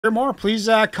hear more, please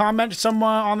comment some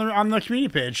on the community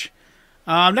page.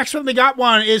 Next one we got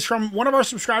one is from one of our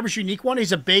subscribers, Unique One.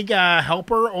 He's a big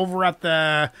helper over at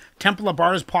the Temple of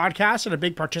Bars podcast and a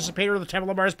big participator of the Temple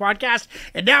of Bars podcast.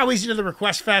 And now he's into the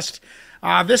Request Fest.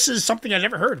 This is something I've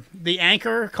never heard. The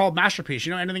anchor called Masterpiece.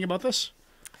 You know anything about this?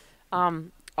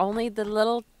 Only the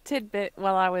little tidbit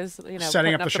while I was,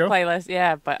 setting up the show playlist.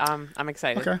 Yeah, but I'm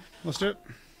excited. Okay, let's do it.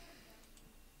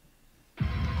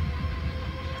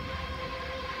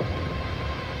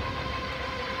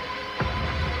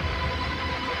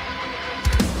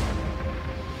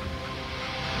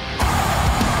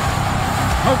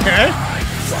 Okay.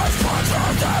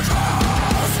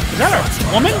 Is that a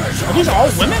woman? Are these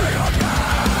all women?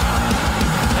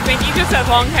 I think he just has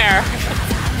long hair.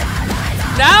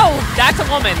 No, that's a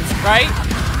woman, right?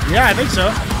 Yeah, I think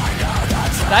so.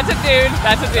 That's a dude.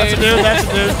 That's a dude. That's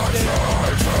a dude.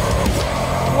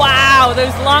 Wow,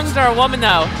 those lungs are a woman,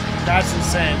 though. That's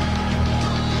insane.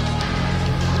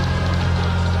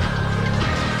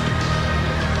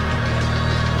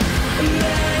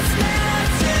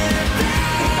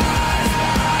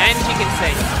 And she can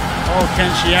sing. Oh, can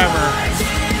she ever?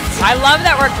 I love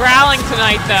that we're growling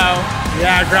tonight, though.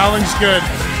 Yeah, growling's good.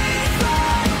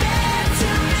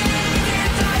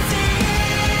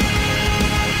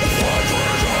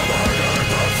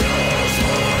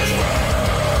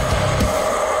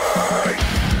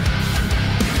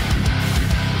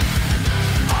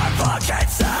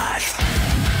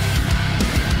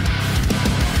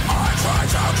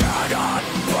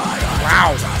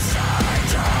 Wow.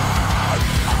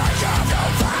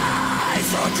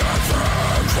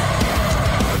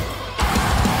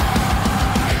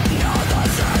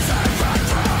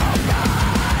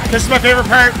 This is my favorite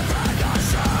part.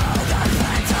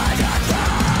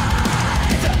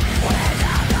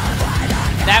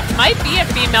 That might be a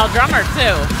female drummer,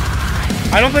 too.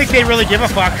 I don't think they really give a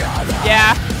fuck.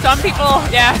 Yeah, some people,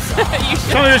 yeah. You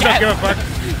should. Some people just don't give a fuck.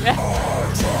 Yeah.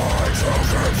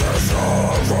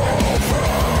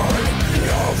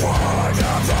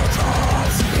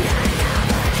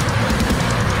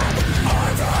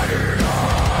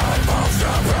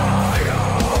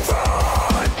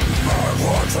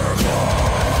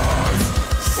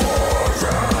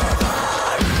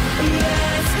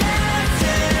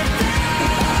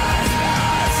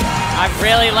 I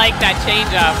really like that change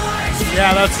up.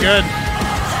 Yeah, that's good.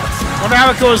 Wonder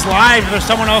how it goes live. If there's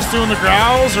someone else doing the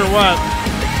growls or what?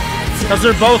 Because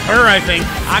they're both her, I think.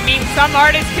 I mean, some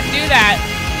artists can do that.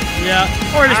 Yeah.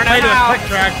 Or just play to a click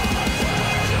track.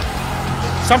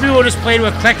 Some people just play to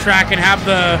a click track and have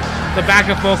the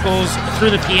backup vocals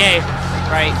through the PA.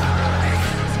 Right.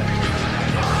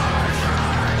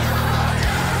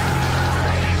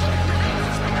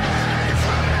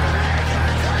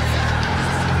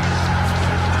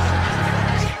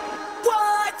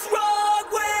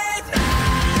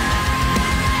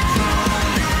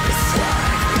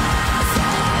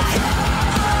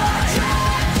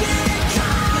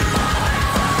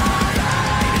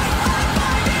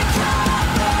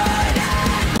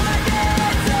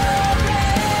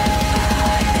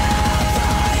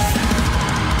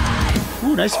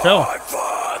 Nice fill.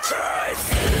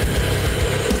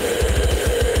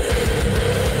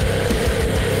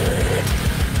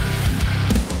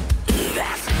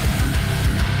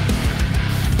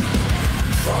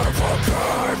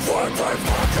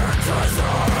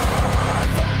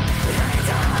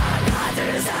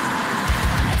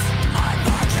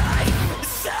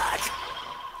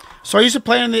 So I used to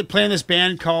play in this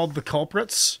band called The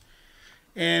Culprits.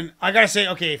 And I gotta say,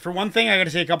 okay, for one thing, I gotta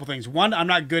say a couple things. One, I'm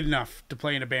not good enough to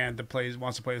play in a band that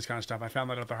wants to play this kind of stuff. I found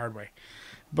that out the hard way.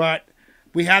 But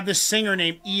we had this singer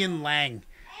named Ian Lang.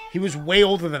 He was way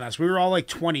older than us. We were all like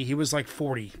 20. He was like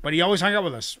 40. But he always hung out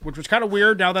with us, which was kind of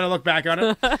weird now that I look back on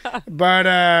it.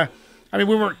 But I mean,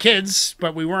 we weren't kids,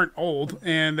 but we weren't old,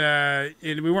 and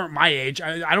we weren't my age.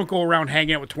 I don't go around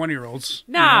hanging out with 20-year-olds.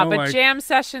 Nah, but like, jam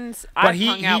sessions. But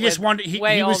he just wanted. He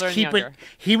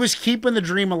was keeping the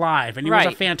dream alive, and he was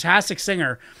a fantastic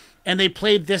singer. And they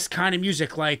played this kind of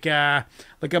music, like a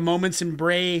Moment's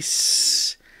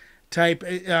Embrace type.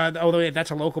 Although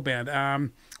that's a local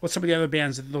band. What's some of the other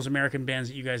bands, those American bands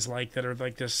that you guys like that are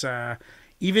like this?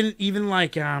 Even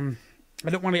like I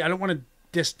don't want to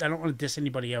diss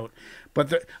anybody out,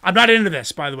 but I'm not into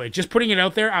this, by the way. Just putting it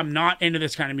out there, I'm not into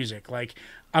this kind of music. Like,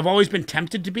 I've always been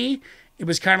tempted to be. It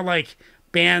was kind of like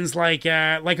bands like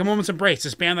A Moment's Embrace,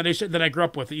 this band that I grew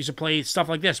up with that used to play stuff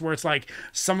like this, where it's like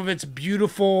some of it's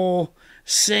beautiful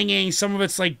singing, some of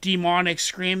it's like demonic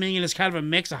screaming, and it's kind of a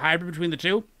mix, a hybrid between the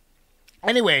two.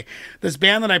 Anyway, this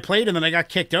band that I played in that I got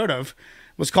kicked out of,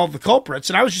 was called The Culprits,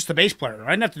 and I was just the bass player.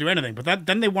 I didn't have to do anything. But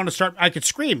then they wanted to start. I could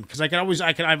scream because I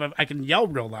can yell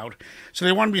real loud. So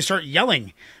they wanted me to start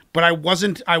yelling, but I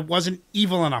wasn't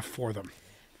evil enough for them.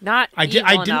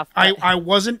 I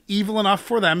wasn't evil enough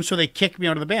for them, so they kicked me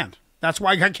out of the band. That's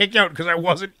why I got kicked out, because I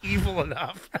wasn't evil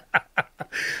enough.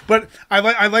 But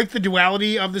I like the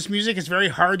duality of this music. It's very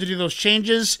hard to do those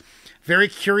changes. Very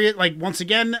curious. Like, once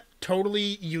again,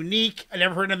 totally unique. I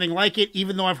never heard anything like it,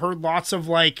 even though I've heard lots of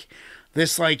like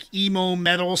this like emo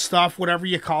metal stuff, whatever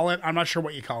you call it. I'm not sure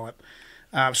what you call it.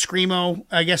 Screamo,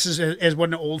 I guess, is what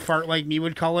an old fart like me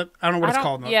would call it. I don't know what it's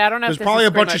called. Yeah, I don't know. There's probably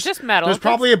a bunch of just metal. There's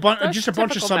probably just a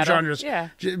bunch of subgenres. Yeah,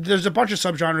 there's a bunch of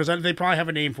subgenres. They probably have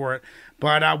a name for it.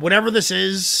 But whatever this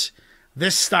is,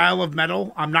 this style of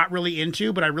metal, I'm not really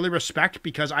into, but I really respect,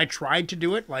 because I tried to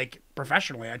do it like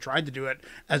professionally. I tried to do it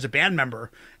as a band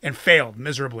member and failed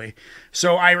miserably.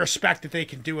 So I respect that they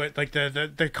can do it. Like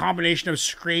the combination of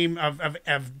scream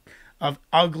of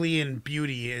ugly and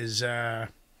beauty is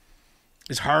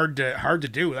hard to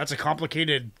do. That's a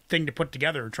complicated thing to put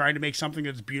together. Trying to make something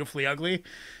that's beautifully ugly,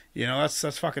 that's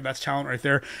talent right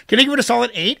there. Can I give it a solid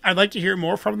 8? I'd like to hear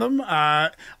more from them.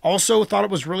 Also thought it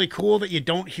was really cool that you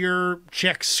don't hear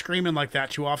chicks screaming like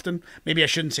that too often. Maybe I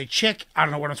shouldn't say chick. I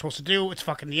don't know what I'm supposed to do. It's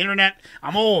fucking the internet.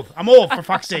 I'm old for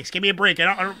fuck's sakes. Give me a break.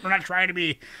 I'm not trying to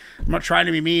be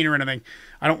mean or anything.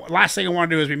 Last thing I want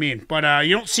to do is be mean. But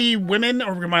you don't see women,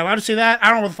 or am I allowed to say that? I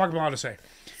don't know what the fuck I'm allowed to say.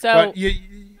 So but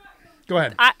go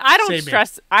ahead. I don't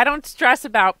stress. I don't stress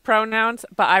about pronouns,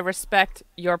 but I respect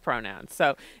your pronouns.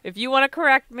 So if you want to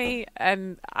correct me,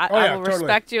 and I will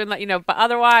respect you and let you know. But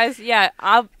otherwise,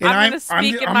 I'm going to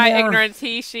speak in my ignorance.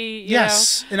 He, she.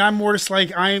 Yes, and I'm more just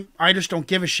like I just don't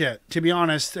give a shit, to be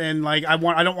honest. And like I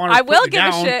don't want to. I will give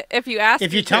a shit if you ask.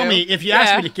 If you tell me, if you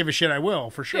ask me to give a shit, I will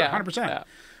for sure, 100%. Yeah.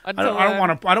 I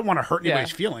don't want to hurt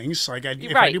anybody's feelings. Like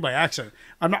if I do by accident,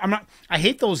 I'm not. I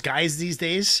hate those guys these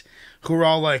days who are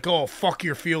all like, "Oh, fuck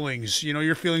your feelings."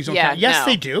 Your feelings don't count. Yes,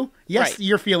 they do. Yes,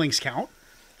 your feelings count.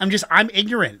 I'm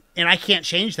ignorant, and I can't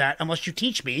change that unless you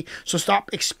teach me. So stop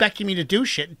expecting me to do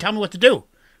shit and tell me what to do,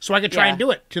 so I can try and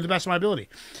do it to the best of my ability.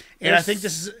 And I think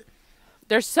this is.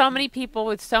 There's so many people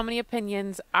with so many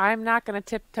opinions. I'm not going to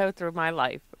tiptoe through my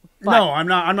life. But no, I'm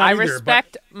not. I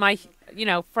respect my.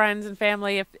 Friends and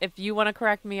family. If you want to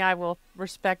correct me, I will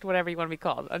respect whatever you want to be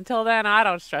called. Until then, I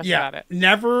don't stress about it.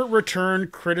 Never return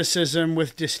criticism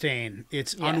with disdain.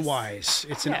 It's unwise.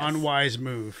 It's an unwise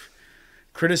move.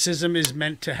 Criticism is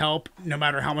meant to help, no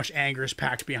matter how much anger is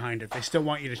packed behind it. They still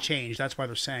want you to change. That's why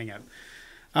they're saying it.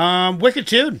 Wicked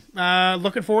tune.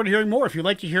 Looking forward to hearing more. If you'd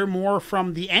like to hear more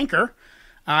from the anchor,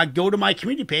 go to my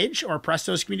community page or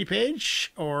Presto's community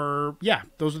page, or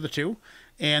those are the two.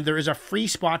 And there is a free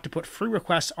spot to put free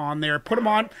requests on there. Put them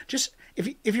on. Just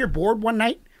if you're bored one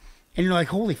night and you're like,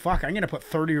 holy fuck, I'm going to put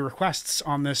 30 requests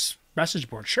on this message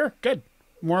board. Sure, good.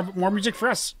 More music for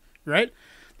us, right?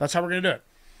 That's how we're going to do it.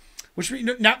 Which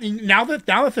now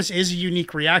that this is a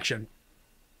unique reaction,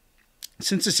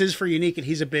 since this is for Unique and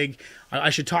he's a big,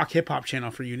 I should talk hip hop channel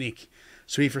for Unique,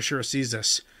 so he for sure sees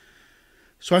this.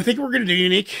 So I think what we're going to do,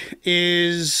 Unique,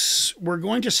 is we're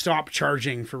going to stop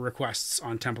charging for requests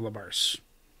on Temple of Bars.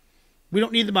 We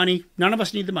don't need the money. None of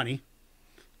us need the money.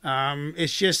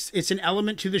 It's an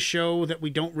element to the show that we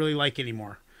don't really like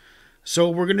anymore. So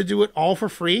we're going to do it all for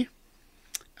free.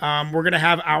 We're going to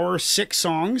have our 6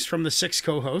 songs from the 6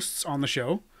 co-hosts on the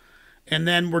show. And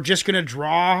then we're just going to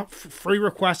draw free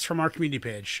requests from our community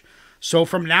page. So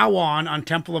from now on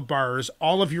Temple of Bars,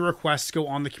 all of your requests go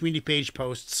on the community page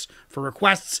posts for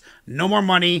requests. No more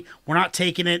money. We're not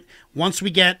taking it. Once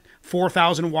we get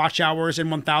 4,000 watch hours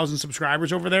and 1,000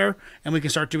 subscribers over there, and we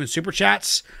can start doing super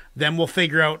chats, then we'll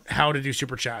figure out how to do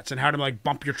super chats and how to like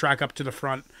bump your track up to the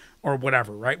front or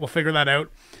whatever, right? We'll figure that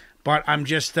out. But I'm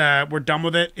just, we're done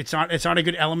with it. It's not a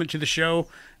good element to the show.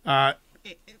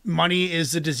 Money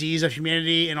is the disease of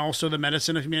humanity and also the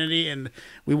medicine of humanity, and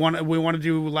we want to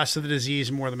do less of the disease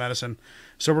and more of the medicine.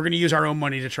 So we're going to use our own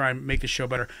money to try and make the show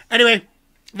better. Anyway,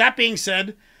 that being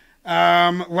said,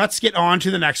 let's get on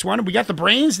to the next one. We got the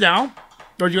brains now.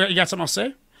 Or you got something else to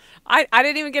say? I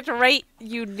didn't even get to rate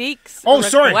Unique's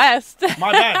request. Sorry.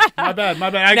 My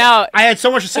bad. I had so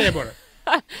much to say about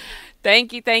it.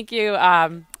 Thank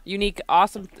you. Unique,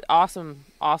 awesome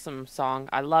song.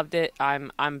 I loved it.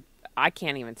 I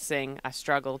can't even sing. I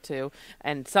struggle to.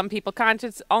 And some people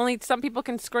only some people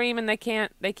can scream and they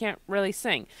can't really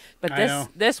sing. But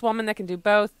this woman that can do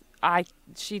both,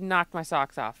 she knocked my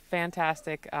socks off.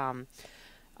 Fantastic.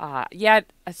 Yeah,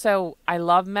 so I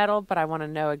love metal, but I want to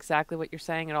know exactly what you're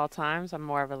saying at all times. I'm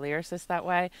more of a lyricist that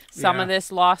way. Some of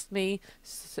this lost me,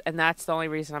 and that's the only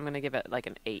reason I'm going to give it like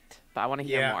an 8. But I want to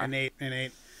hear more. Yeah, an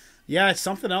 8. Yeah, it's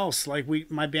something else. Like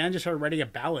my band just started writing a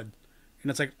ballad, and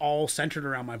it's like all centered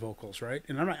around my vocals, right?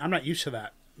 And I'm not used to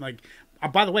that. Like,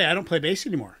 by the way, I don't play bass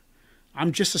anymore.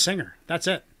 I'm just a singer. That's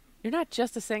it. You're not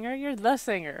just a singer. You're the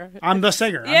singer. I'm the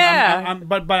singer. Yeah.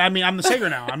 But I mean, I'm the singer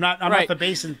now. I'm not the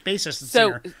bassist and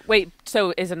singer. Wait.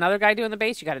 So is another guy doing the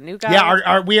bass? You got a new guy?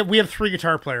 Yeah. We have 3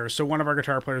 guitar players. So one of our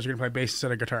guitar players is going to play bass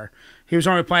instead of guitar. He was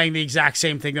only playing the exact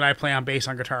same thing that I play on bass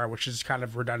on guitar, which is kind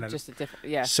of redundant. Just a different.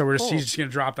 Yeah. So he's just going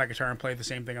to drop that guitar and play the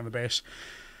same thing on the bass.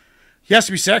 He has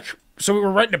to be sick. So we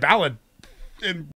were writing a ballad, and